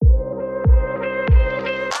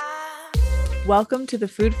Welcome to the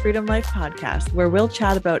Food Freedom Life podcast, where we'll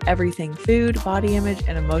chat about everything food, body image,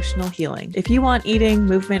 and emotional healing. If you want eating,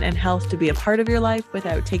 movement, and health to be a part of your life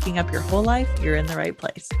without taking up your whole life, you're in the right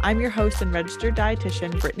place. I'm your host and registered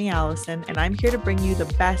dietitian, Brittany Allison, and I'm here to bring you the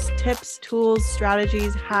best tips, tools,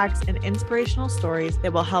 strategies, hacks, and inspirational stories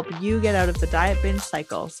that will help you get out of the diet binge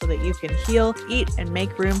cycle so that you can heal, eat, and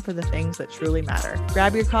make room for the things that truly matter.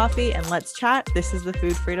 Grab your coffee and let's chat. This is the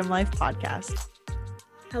Food Freedom Life podcast.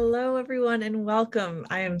 Hello, everyone, and welcome.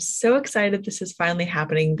 I am so excited this is finally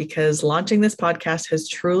happening because launching this podcast has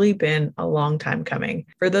truly been a long time coming.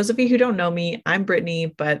 For those of you who don't know me, I'm Brittany,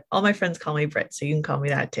 but all my friends call me Britt, so you can call me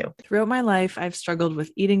that too. Throughout my life, I've struggled with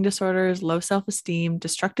eating disorders, low self-esteem,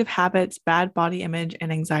 destructive habits, bad body image, and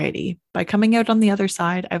anxiety. By coming out on the other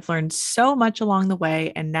side, I've learned so much along the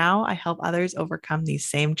way, and now I help others overcome these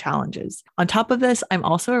same challenges. On top of this, I'm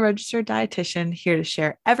also a registered dietitian here to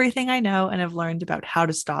share everything I know and have learned about how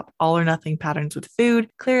to stop all or nothing patterns with food,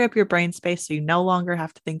 clear up your brain space so you no longer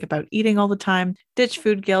have to think about eating all the time, ditch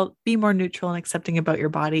food guilt, be more neutral and accepting about your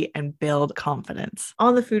body, and build confidence.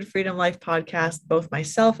 On the Food Freedom Life podcast, both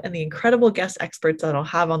myself and the incredible guest experts that I'll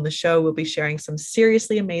have on the show will be sharing some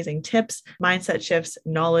seriously amazing tips, mindset shifts,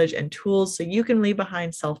 knowledge, and tools so you can leave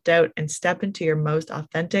behind self-doubt and step into your most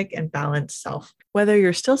authentic and balanced self. Whether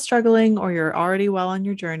you're still struggling or you're already well on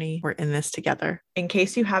your journey, we're in this together. In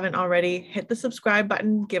case you haven't already, hit the subscribe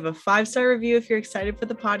button, give a 5-star review if you're excited for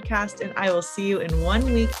the podcast, and I will see you in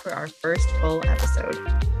 1 week for our first full episode.